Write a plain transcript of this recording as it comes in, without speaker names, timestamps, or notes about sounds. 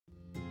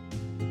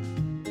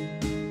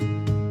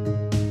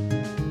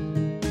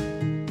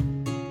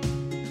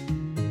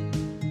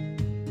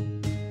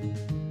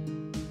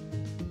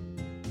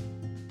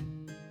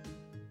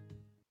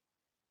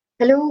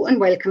Hello and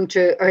welcome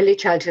to Early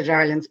Childhood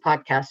Ireland's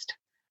podcast.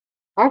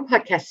 Our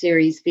podcast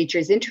series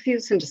features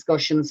interviews and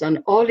discussions on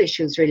all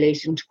issues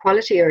relating to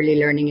quality early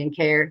learning and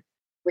care,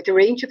 with a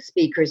range of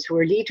speakers who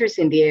are leaders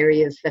in the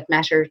areas that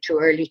matter to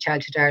Early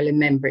Childhood Ireland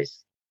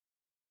members.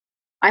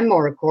 I'm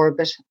Maura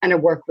Corbett and I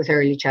work with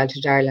Early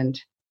Childhood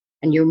Ireland,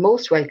 and you're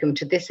most welcome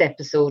to this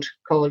episode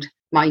called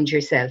Mind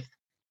Yourself.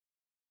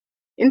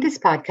 In this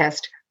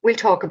podcast, we'll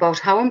talk about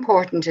how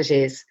important it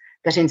is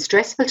that in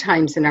stressful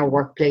times in our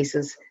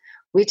workplaces,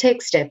 we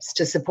take steps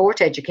to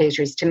support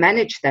educators to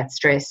manage that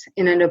stress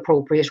in an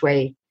appropriate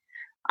way.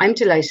 I'm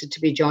delighted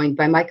to be joined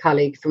by my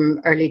colleague from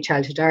Early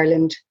Childhood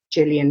Ireland,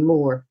 Gillian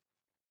Moore.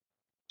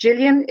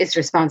 Gillian is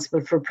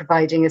responsible for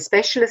providing a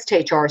specialist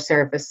HR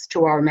service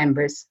to our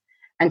members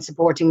and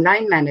supporting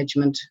line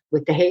management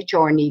with the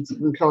HR needs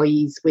of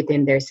employees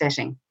within their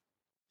setting.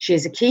 She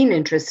has a keen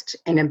interest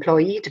in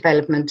employee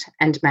development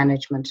and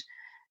management.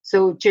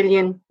 So,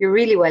 Gillian, you're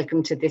really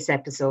welcome to this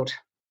episode.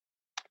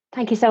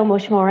 Thank you so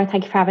much, Maura.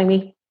 Thank you for having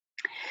me.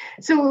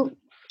 So,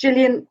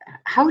 Gillian,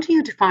 how do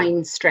you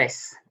define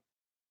stress?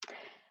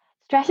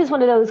 Stress is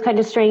one of those kind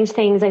of strange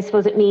things. I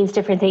suppose it means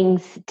different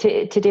things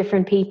to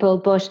different people,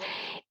 but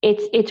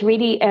it's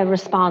really a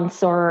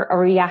response or a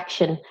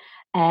reaction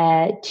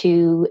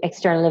to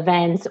external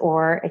events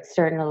or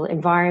external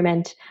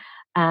environment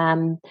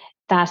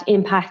that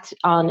impact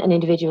on an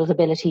individual's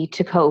ability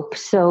to cope.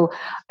 So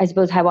I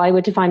suppose how I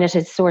would define it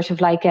is sort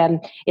of like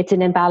it's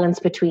an imbalance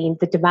between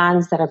the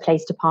demands that are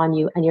placed upon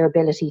you and your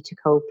ability to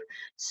cope.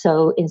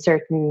 So in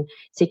certain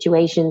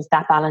situations,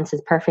 that balance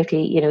is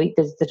perfectly,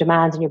 there's the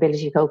demands and your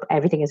ability to cope,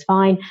 everything is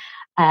fine.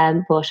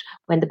 But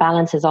when the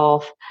balance is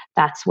off,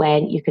 that's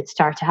when you could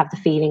start to have the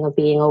feeling of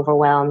being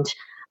overwhelmed.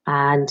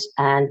 And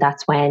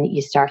that's when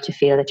you start to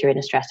feel that you're in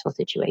a stressful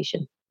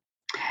situation.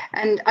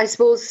 And I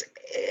suppose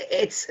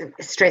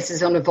stress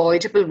is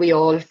unavoidable. We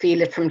all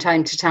feel it from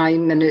time to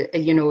time, and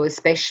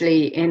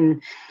especially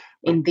in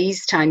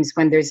these times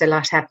when there's a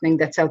lot happening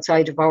that's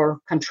outside of our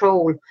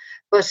control.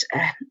 But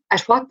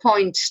at what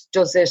point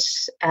does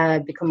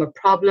it become a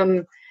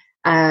problem?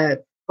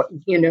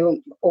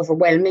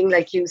 Overwhelming,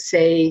 like you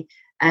say.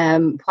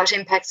 What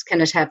impacts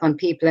can it have on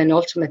people, and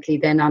ultimately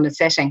then on a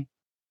setting?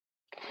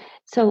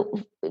 So,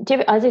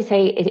 as I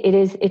say,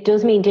 it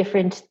does mean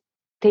different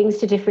things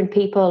to different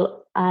people,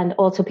 and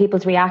also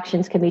people's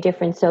reactions can be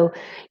different. So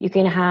you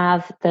can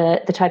have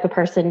the type of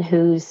person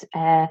who's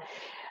and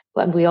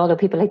we all know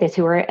people like this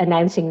who are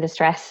announcing the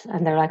stress,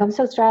 and they're like, I'm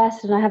so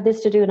stressed and I have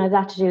this to do and I have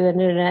that to do,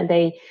 and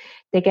they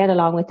get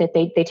along with it.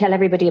 They tell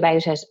everybody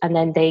about it, and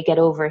then they get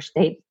over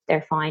it.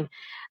 They're fine.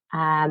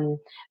 And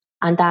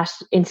that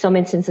in some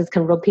instances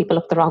can rub people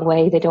up the wrong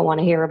way. They don't want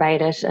to hear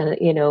about it,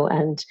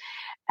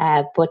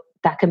 but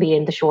that can be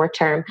in the short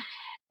term.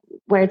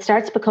 Where it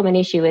starts to become an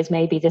issue is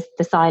maybe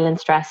the silent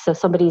stress. So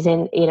somebody's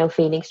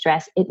feeling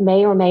stress. It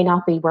may or may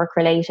not be work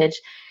related.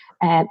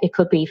 It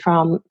could be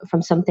from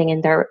something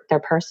in their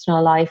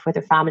personal life or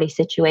their family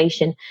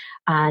situation,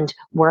 and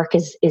work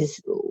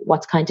is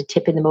what's kind of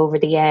tipping them over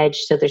the edge.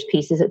 So there's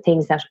pieces of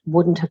things that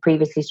wouldn't have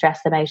previously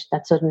stressed them out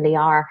that suddenly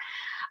are,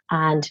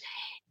 and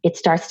it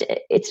starts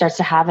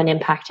to have an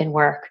impact in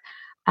work.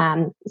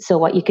 So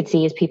what you could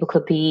see is people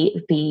could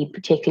be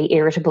particularly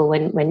irritable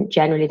when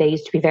generally they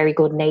used to be very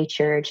good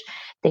natured.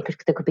 There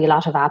could be a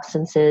lot of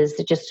absences,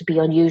 there just be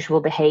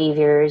unusual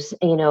behaviours.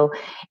 In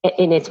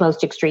its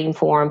most extreme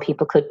form,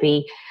 people could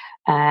be,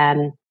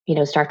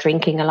 start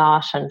drinking a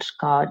lot and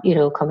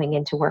coming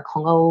into work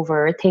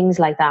hungover, things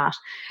like that.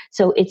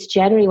 So it's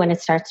generally when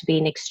it starts to be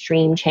an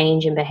extreme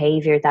change in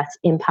behaviour that's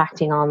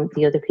impacting on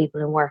the other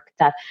people in work,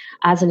 that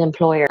as an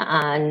employer,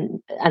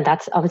 and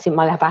that's obviously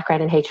my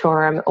background in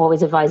HR, I'm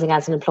always advising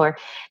as an employer,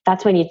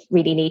 that's when you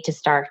really need to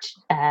start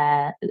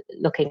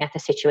looking at the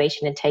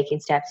situation and taking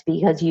steps,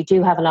 because you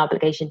do have an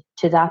obligation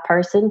to that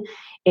person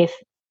if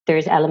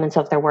there's elements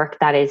of their work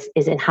that is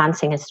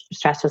enhancing a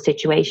stressful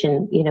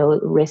situation,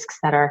 risks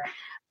that are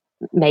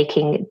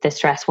making the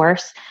stress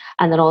worse.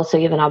 And then also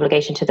you have an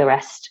obligation to the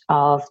rest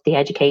of the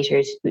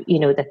educators,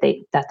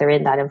 that they're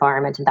in that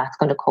environment, and that's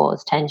going to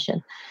cause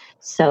tension.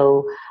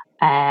 So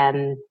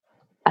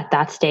at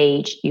that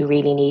stage, you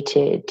really need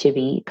to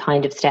be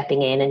kind of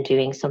stepping in and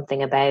doing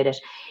something about it.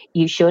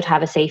 You should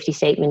have a safety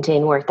statement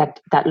in work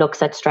that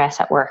looks at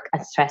stress at work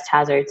and stress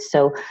hazards.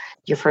 So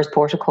your first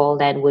port of call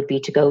then would be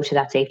to go to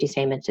that safety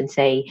statement and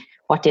say,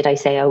 what did I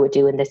say I would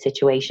do in this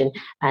situation,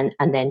 and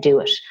then do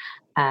it.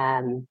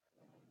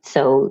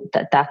 So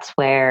that's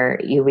where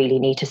you really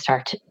need to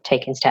start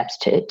taking steps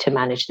to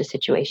manage the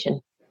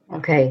situation.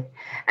 Okay.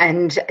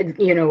 And,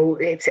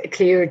 it's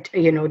clear,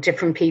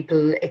 different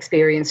people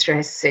experience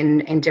stress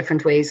in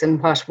different ways, and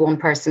what one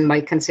person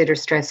might consider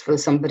stressful,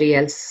 somebody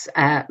else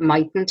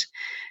mightn't.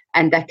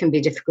 And that can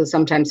be difficult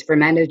sometimes for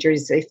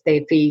managers if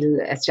they feel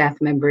a staff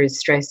member is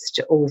stressed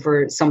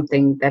over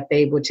something that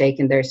they would take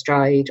in their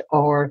stride,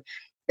 or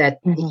that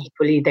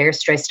equally they're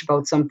stressed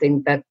about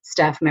something that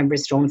staff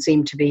members don't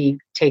seem to be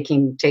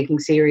taking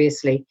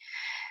seriously.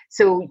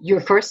 So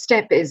your first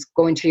step is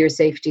going to your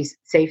safety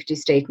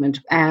statement.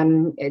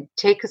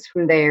 Take us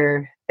from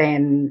there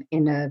then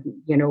in a,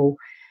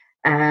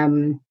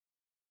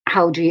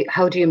 how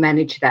do you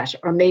manage that?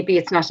 Or maybe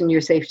it's not in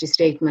your safety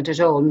statement at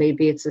all.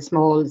 Maybe it's a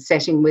small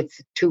setting with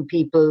two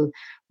people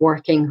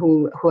working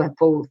who have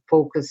both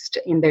focused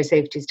in their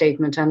safety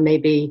statement on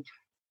maybe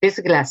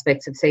physical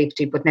aspects of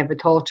safety, but never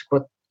thought to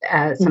put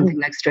something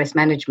like stress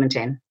management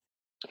in.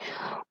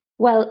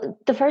 Well,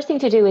 the first thing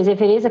to do is,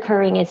 if it is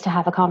occurring, is to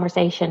have a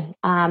conversation.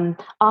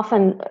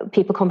 Often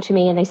people come to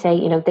me and they say,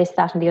 this,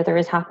 that, and the other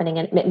is happening,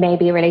 and it may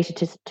be related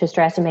to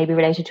stress, and may be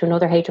related to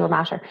another HR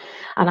matter.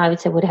 And I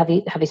would say,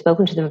 have you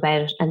spoken to them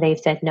about it? And they've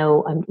said,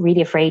 no, I'm really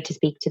afraid to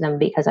speak to them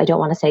because I don't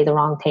want to say the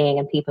wrong thing.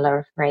 And people are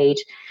afraid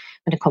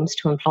when it comes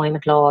to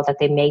employment law that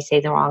they may say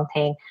the wrong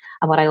thing.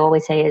 And what I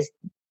always say is,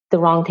 the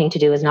wrong thing to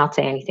do is not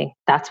say anything.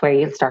 That's where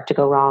you'll start to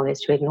go wrong,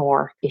 is to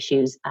ignore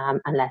issues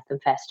and let them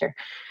fester.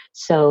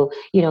 So,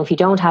 if you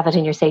don't have it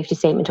in your safety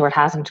statement, or it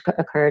hasn't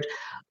occurred,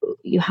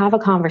 you have a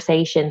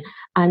conversation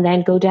and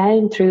then go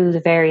down through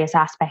the various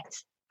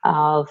aspects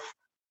of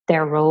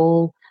their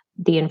role,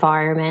 the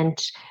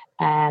environment,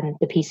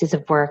 the pieces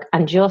of work,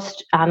 and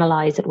just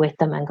analyze it with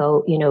them and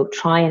go,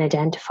 try and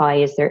identify,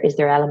 is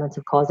there elements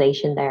of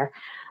causation there?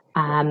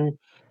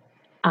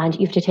 And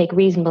you have to take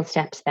reasonable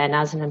steps then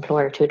as an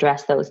employer to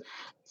address those.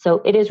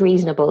 So it is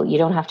reasonable. You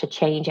don't have to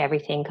change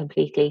everything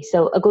completely.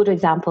 So a good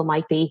example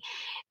might be,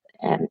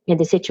 in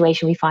the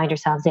situation we find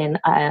ourselves in,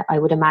 I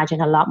would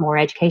imagine a lot more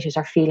educators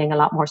are feeling a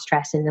lot more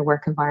stress in the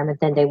work environment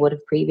than they would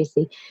have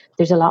previously.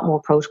 There's a lot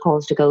more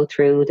protocols to go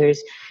through.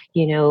 There's,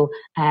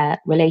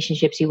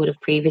 relationships you would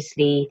have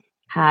previously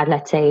had,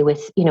 let's say,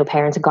 with,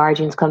 parents and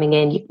guardians coming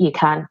in. You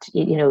can't,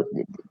 you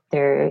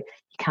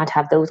can't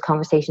have those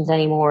conversations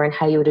anymore, and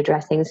how you would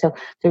address things. So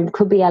there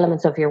could be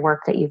elements of your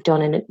work that you've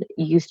done and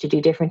you used to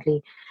do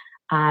differently.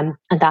 And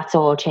that's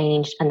all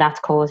changed, and that's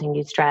causing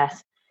you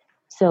stress.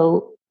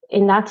 So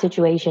in that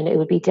situation, it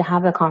would be to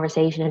have a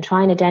conversation and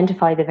try and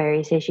identify the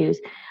various issues.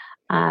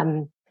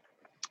 And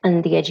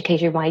the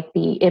educator might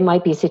be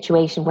a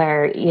situation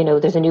where,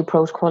 there's a new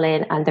protocol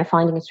in and they're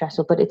finding it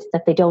stressful, but it's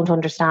that they don't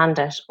understand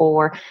it,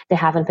 or they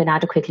haven't been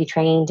adequately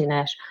trained in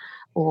it,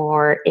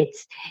 or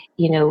it's,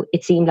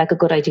 it seemed like a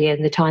good idea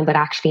in the time, but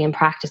actually in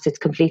practice, it's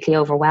completely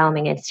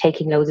overwhelming. It's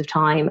taking loads of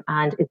time,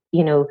 and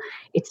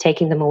it's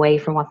taking them away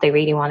from what they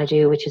really want to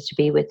do, which is to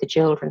be with the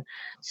children.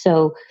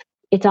 So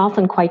it's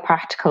often quite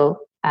practical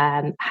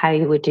how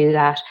you would do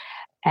that.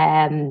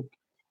 And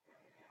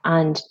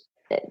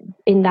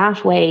in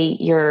that way,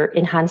 you're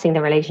enhancing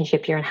the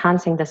relationship, you're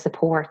enhancing the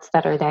supports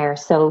that are there.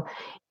 So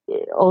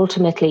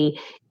ultimately,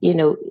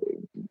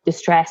 the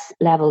stress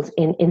levels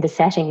in the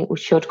setting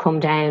should come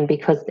down,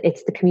 because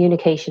it's the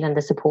communication and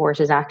the support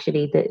is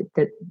actually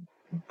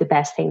the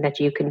best thing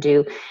that you can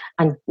do,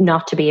 and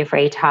not to be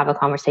afraid to have a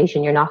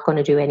conversation. You're not going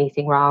to do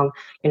anything wrong.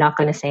 You're not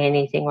going to say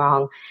anything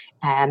wrong.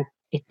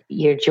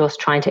 You're just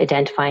trying to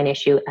identify an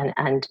issue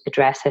and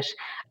address it.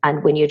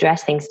 And when you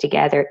address things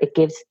together, it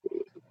gives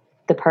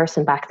the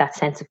person back that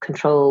sense of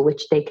control,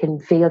 which they can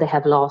feel they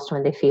have lost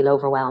when they feel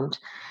overwhelmed.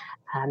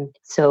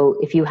 So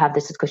if you have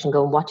this discussion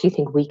going, what do you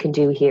think we can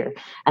do here?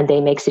 And they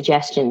make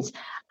suggestions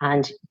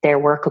and they're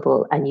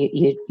workable, and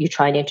you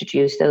try and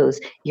introduce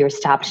those, you're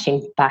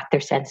establishing back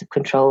their sense of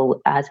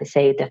control, as I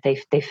say, that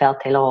they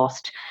felt they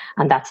lost.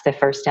 And that's the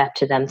first step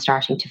to them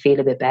starting to feel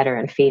a bit better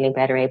and feeling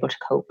better able to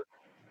cope.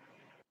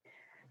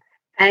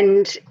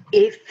 And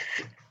if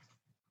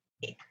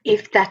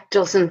that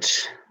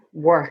doesn't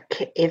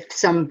work, if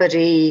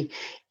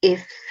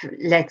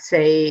let's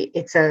say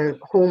it's a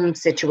home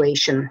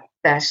situation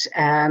that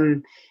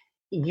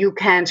you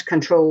can't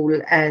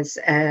control as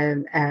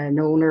an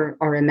owner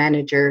or a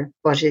manager,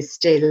 but is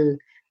still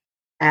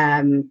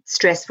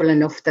stressful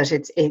enough that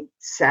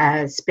it's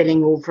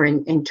spilling over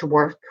into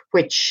work,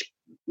 which,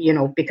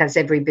 because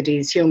everybody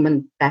is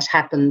human, that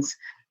happens.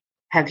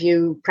 Have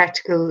you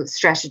practical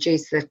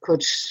strategies that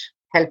could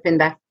help in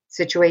that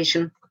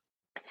situation?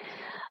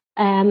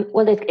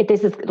 Well,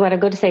 this is what I'm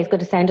going to say. It's going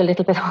to sound a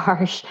little bit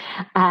harsh,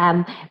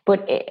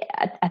 but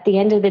at the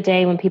end of the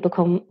day, when people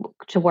come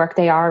to work,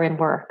 they are in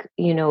work,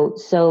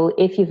 So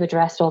if you've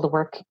addressed all the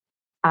work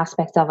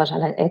aspects of it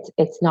and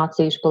it's not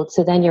suitable,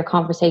 so then your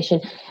conversation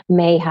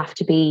may have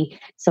to be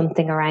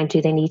something around: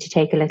 do they need to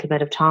take a little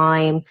bit of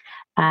time?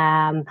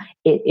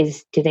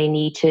 Do they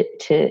need to,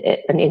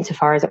 and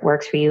insofar as it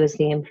works for you as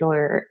the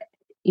employer,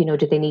 do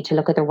they need to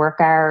look at their work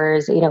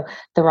hours?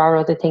 There are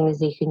other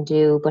things you can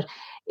do, but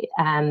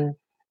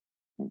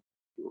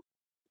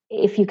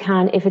if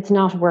it's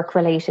not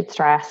work-related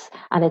stress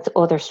and it's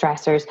other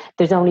stressors,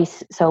 there's only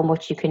so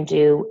much you can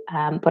do.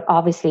 But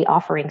obviously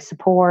offering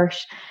support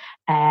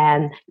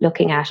and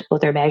looking at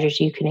other measures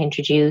you can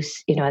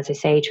introduce, as I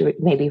say, to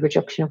maybe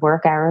reduction of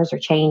work hours or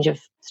change of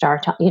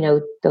start time,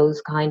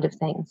 those kind of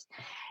things.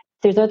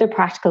 There's other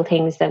practical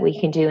things that we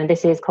can do, and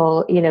this is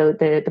called,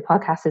 the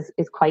podcast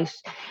is quite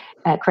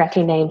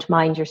correctly named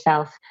Mind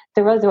Yourself.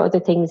 There are other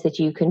things that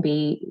you can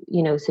be,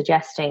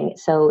 suggesting.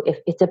 So if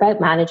it's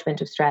about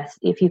management of stress,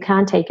 if you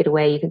can't take it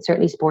away, you can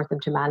certainly support them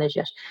to manage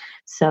it.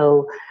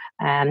 So,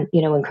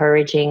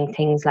 encouraging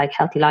things like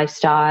healthy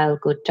lifestyle,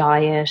 good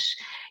diet,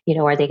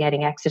 are they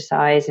getting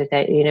exercise? Are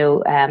they,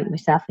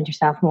 myself and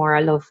yourself more,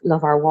 I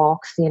love our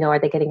walks. Are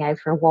they getting out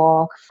for a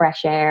walk,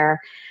 fresh air?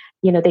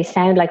 They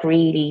sound like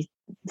really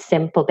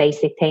simple,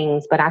 basic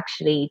things, but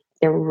actually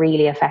they're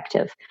really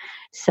effective.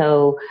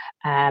 So,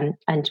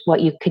 and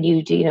what you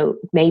do,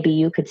 maybe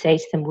you could say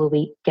to them, will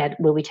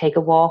we take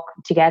a walk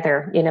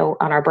together,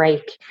 on our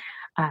break,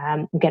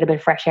 get a bit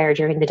of fresh air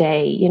during the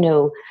day,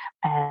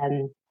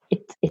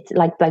 it's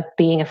like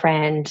being a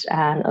friend,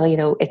 and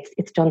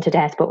it's done to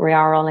death, but we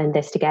are all in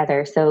this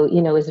together. So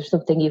is there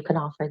something you can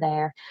offer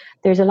there?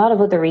 There's a lot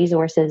of other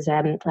resources.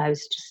 I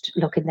was just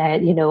looking there,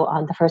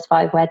 on the First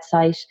Five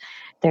website.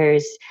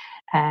 There's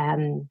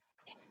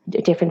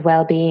different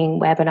well-being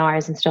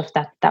webinars and stuff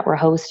that were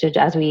hosted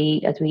as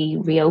we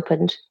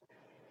reopened,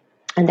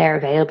 and they're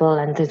available.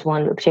 And there's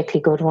one, a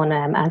particularly good one,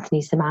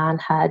 Anthony Saman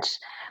had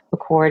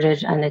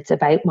recorded, and it's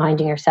about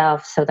minding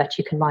yourself so that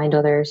you can mind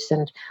others,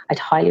 and I'd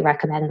highly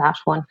recommend that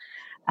one.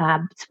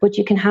 But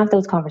you can have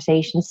those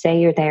conversations, say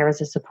you're there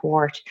as a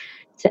support,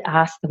 to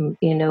ask them,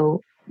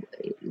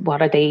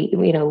 what are they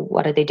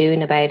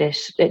doing about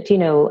it,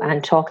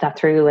 and talk that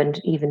through, and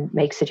even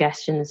make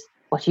suggestions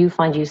what you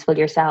find useful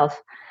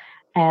yourself.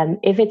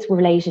 If it's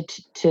related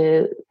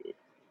to,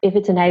 if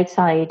it's an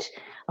outside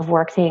of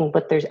work thing,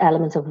 but there's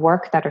elements of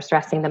work that are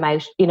stressing them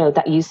out,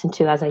 that used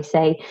to, as I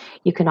say,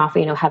 you can offer,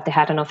 have they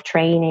had enough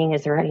training?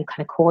 Is there any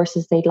kind of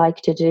courses they'd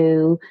like to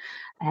do?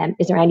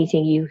 Is there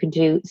anything you can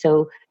do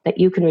so that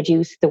you can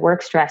reduce the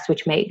work stress,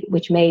 which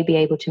may be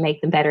able to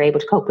make them better able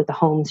to cope with the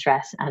home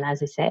stress, and,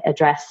 as I say,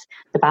 address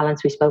the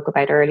balance we spoke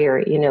about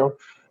earlier,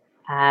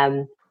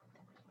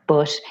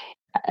 but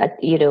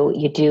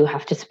you do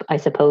have to, I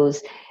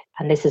suppose,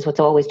 and this is what's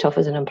always tough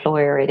as an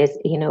employer, it is,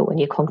 when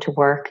you come to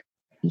work,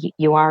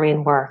 you are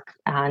in work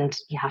and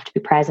you have to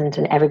be present,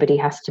 and everybody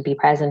has to be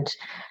present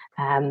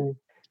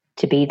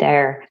to be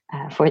there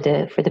for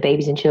the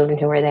babies and children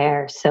who are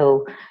there.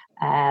 So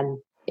they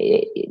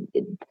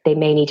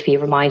may need to be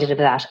reminded of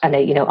that, and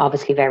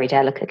obviously very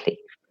delicately.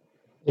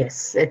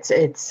 Yes,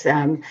 it's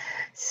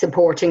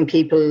supporting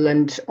people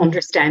and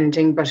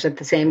understanding, but at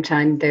the same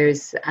time,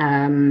 there's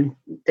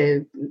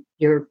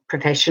your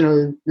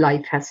professional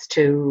life has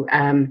to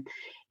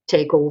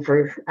take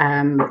over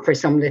for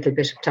some little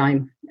bit of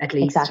time, at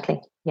least.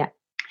 Exactly. Yeah.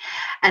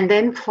 And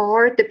then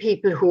for the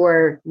people who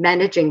are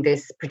managing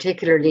this,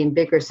 particularly in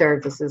bigger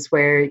services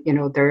where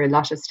there are a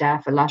lot of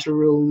staff, a lot of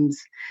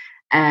rooms,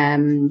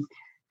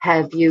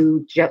 have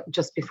you,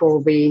 just before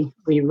we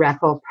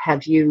wrap up,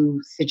 have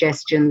you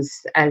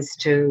suggestions as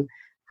to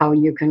how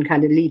you can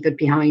kind of leave it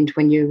behind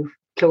when you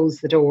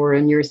close the door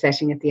and you're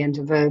sitting at the end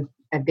of a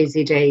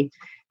busy day?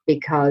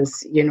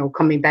 Because,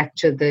 coming back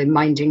to the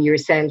minding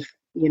yourself,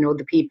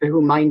 the people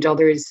who mind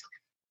others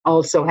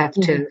also have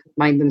to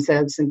mind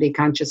themselves and be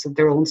conscious of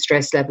their own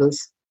stress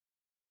levels.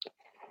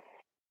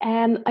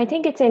 I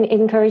think it's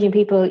encouraging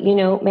people,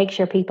 make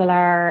sure people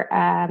are,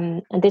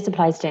 and this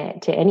applies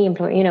to any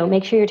employer,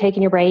 make sure you're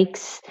taking your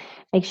breaks,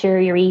 make sure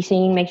you're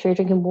eating, make sure you're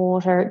drinking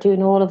water,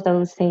 doing all of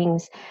those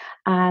things.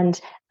 And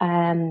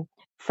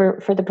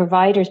for the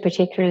providers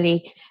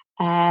particularly,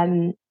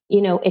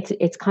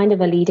 it's kind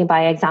of a leading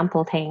by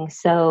example thing.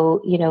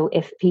 So,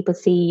 if people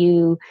see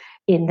you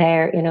in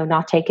there,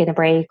 not taking a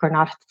break or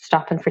not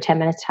stopping for 10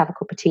 minutes to have a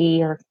cup of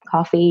tea or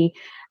coffee,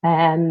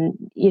 then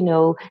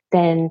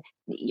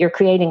you're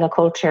creating a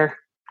culture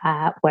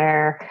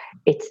where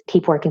it's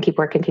keep working,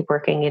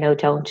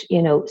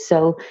 don't,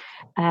 so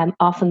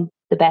often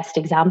the best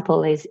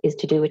example is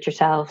to do it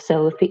yourself.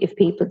 So if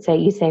people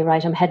say,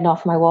 right, I'm heading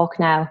off my walk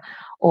now,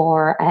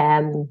 or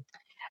I'm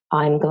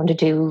going to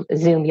do a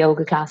Zoom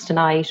yoga class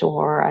tonight,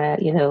 or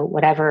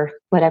whatever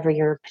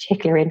your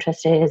particular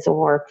interest is,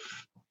 or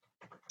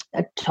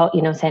saying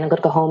I'm going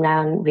to go home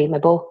now and read my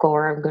book,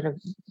 or I'm going to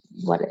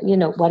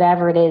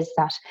whatever it is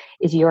that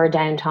is your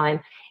downtime,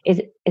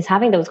 is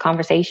having those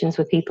conversations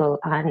with people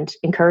and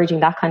encouraging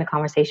that kind of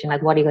conversation,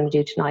 like, what are you going to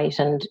do tonight?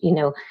 And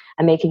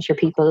and making sure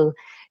people,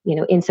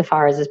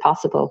 insofar as is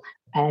possible,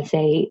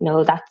 say,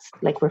 no, that's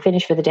like, we're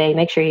finished for the day,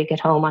 make sure you get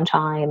home on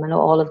time, and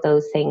all of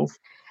those things.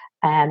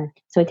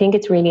 So I think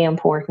it's really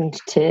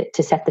important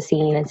to set the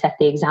scene and set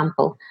the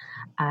example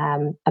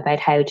about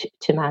how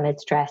to manage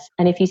stress.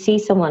 And if you see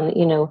someone,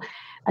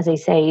 as I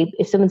say,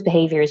 if someone's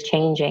behavior is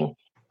changing,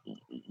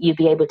 you'd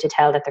be able to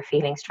tell that they're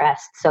feeling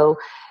stressed. So,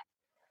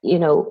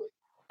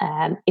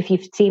 if you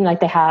seem like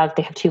they have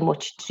too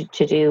much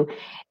to do,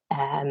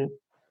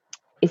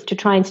 is to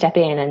try and step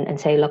in and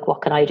say, look,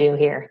 what can I do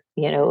here?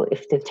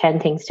 If they've 10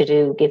 things to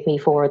do, give me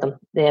 4 of them,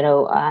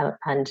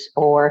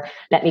 or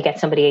let me get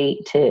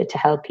somebody to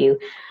help you.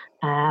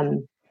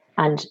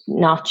 And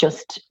not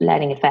just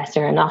letting it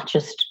fester, and not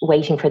just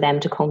waiting for them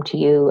to come to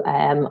you.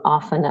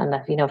 Often, and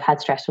I've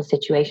had stressful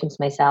situations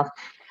myself,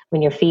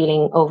 when you're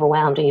feeling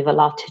overwhelmed and you have a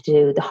lot to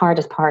do, the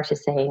hardest part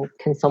is saying,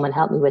 can someone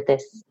help me with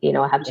this?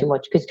 I have too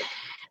much. Because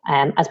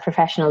as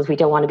professionals, we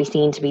don't want to be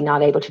seen to be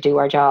not able to do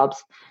our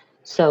jobs.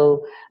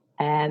 So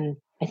I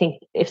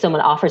think if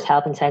someone offers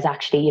help and says,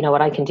 actually, you know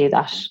what, I can do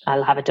that,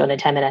 I'll have it done in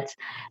 10 minutes,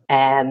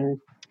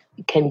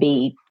 can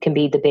be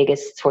the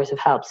biggest source of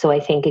help. So I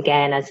think,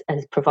 again, as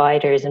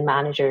providers and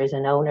managers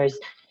and owners,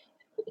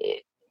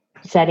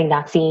 setting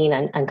that scene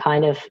and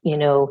kind of,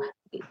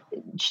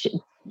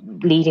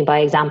 leading by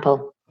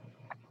example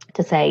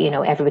to say,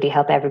 everybody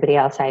help everybody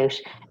else out.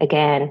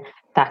 Again,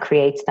 that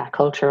creates that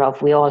culture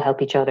of we all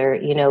help each other.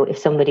 If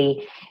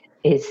somebody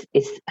is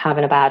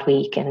having a bad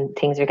week and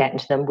things are getting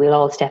to them, we'll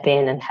all step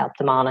in and help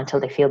them on until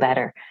they feel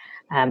better.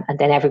 And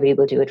then everybody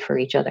will do it for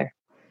each other.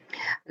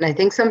 And I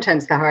think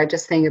sometimes the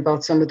hardest thing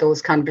about some of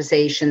those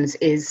conversations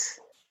is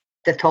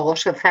the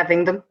thought of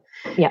having them.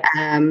 Yeah.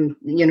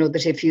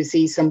 That if you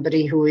see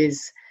somebody who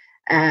is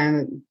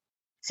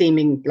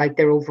seeming like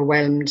they're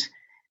overwhelmed,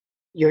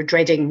 you're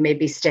dreading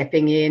maybe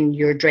stepping in,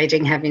 you're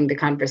dreading having the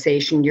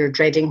conversation, you're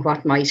dreading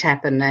what might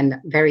happen. And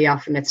very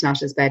often it's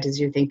not as bad as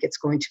you think it's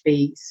going to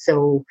be.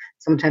 So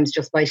sometimes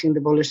just biting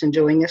the bullet and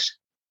doing it.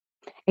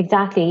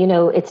 Exactly.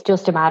 It's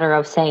just a matter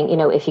of saying,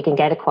 if you can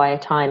get a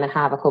quiet time and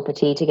have a cup of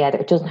tea together,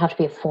 it doesn't have to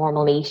be a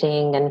formal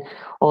meeting and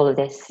all of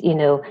this,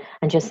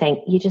 and just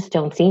saying, you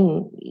don't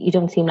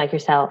seem like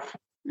yourself.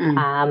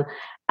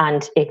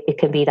 And it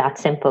can be that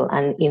simple.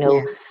 And,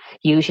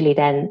 usually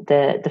then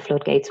the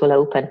floodgates will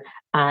open.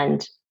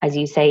 And as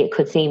you say, it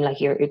could seem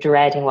like you're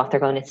dreading what they're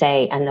going to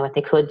say. And what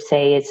they could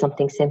say is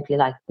something simply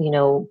like,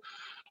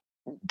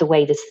 the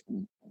way this,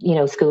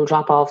 school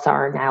drop-offs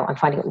are now, I'm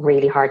finding it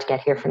really hard to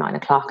get here for 9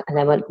 o'clock. And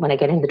then when I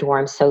get in the door,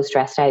 I'm so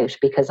stressed out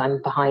because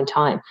I'm behind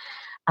time.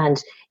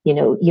 And,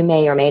 you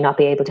may or may not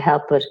be able to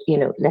help, but,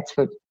 let's,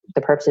 for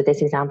the purpose of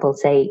this example,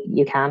 say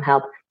you can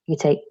help.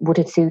 You'd say, would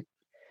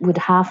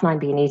 9:30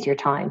 be an easier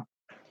time?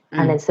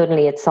 And then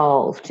suddenly it's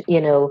solved,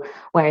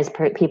 whereas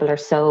people are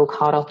so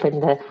caught up in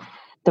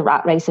the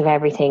rat race of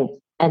everything.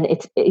 And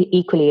it's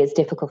equally as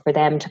difficult for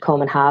them to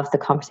come and have the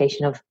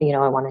conversation of,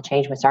 I want to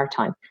change my start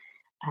time.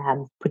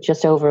 But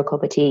just over a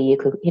cup of tea, you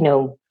could,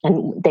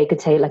 and they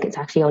could say like, it's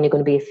actually only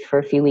going to be for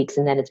a few weeks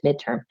and then it's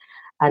midterm.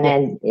 And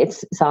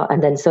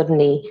then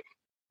suddenly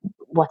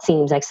what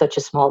seems like such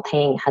a small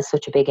thing has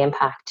such a big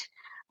impact.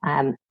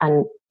 And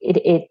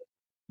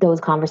those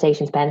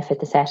conversations benefit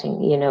the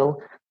setting,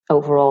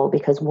 overall,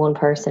 because one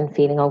person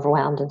feeling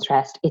overwhelmed and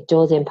stressed, it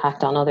does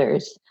impact on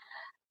others.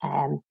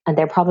 And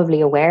they're probably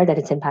aware that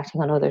it's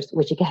impacting on others,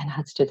 which again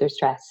adds to their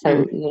stress.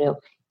 So,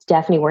 it's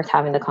definitely worth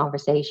having the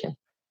conversation.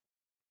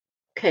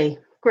 Okay,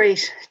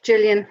 great.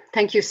 Gillian,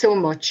 thank you so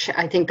much.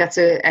 I think that's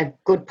a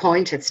good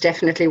point. It's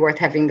definitely worth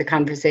having the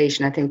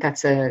conversation. I think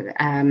that's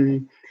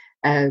a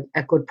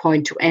good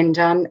point to end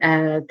on.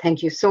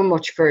 Thank you so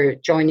much for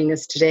joining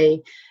us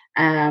today.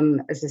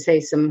 As I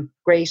say, some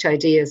great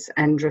ideas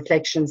and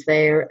reflections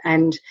there.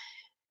 And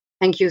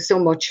thank you so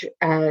much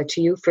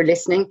to you for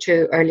listening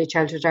to Early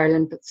Childhood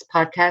Ireland's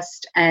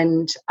podcast.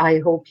 And I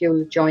hope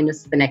you'll join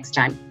us the next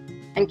time.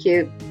 Thank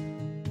you.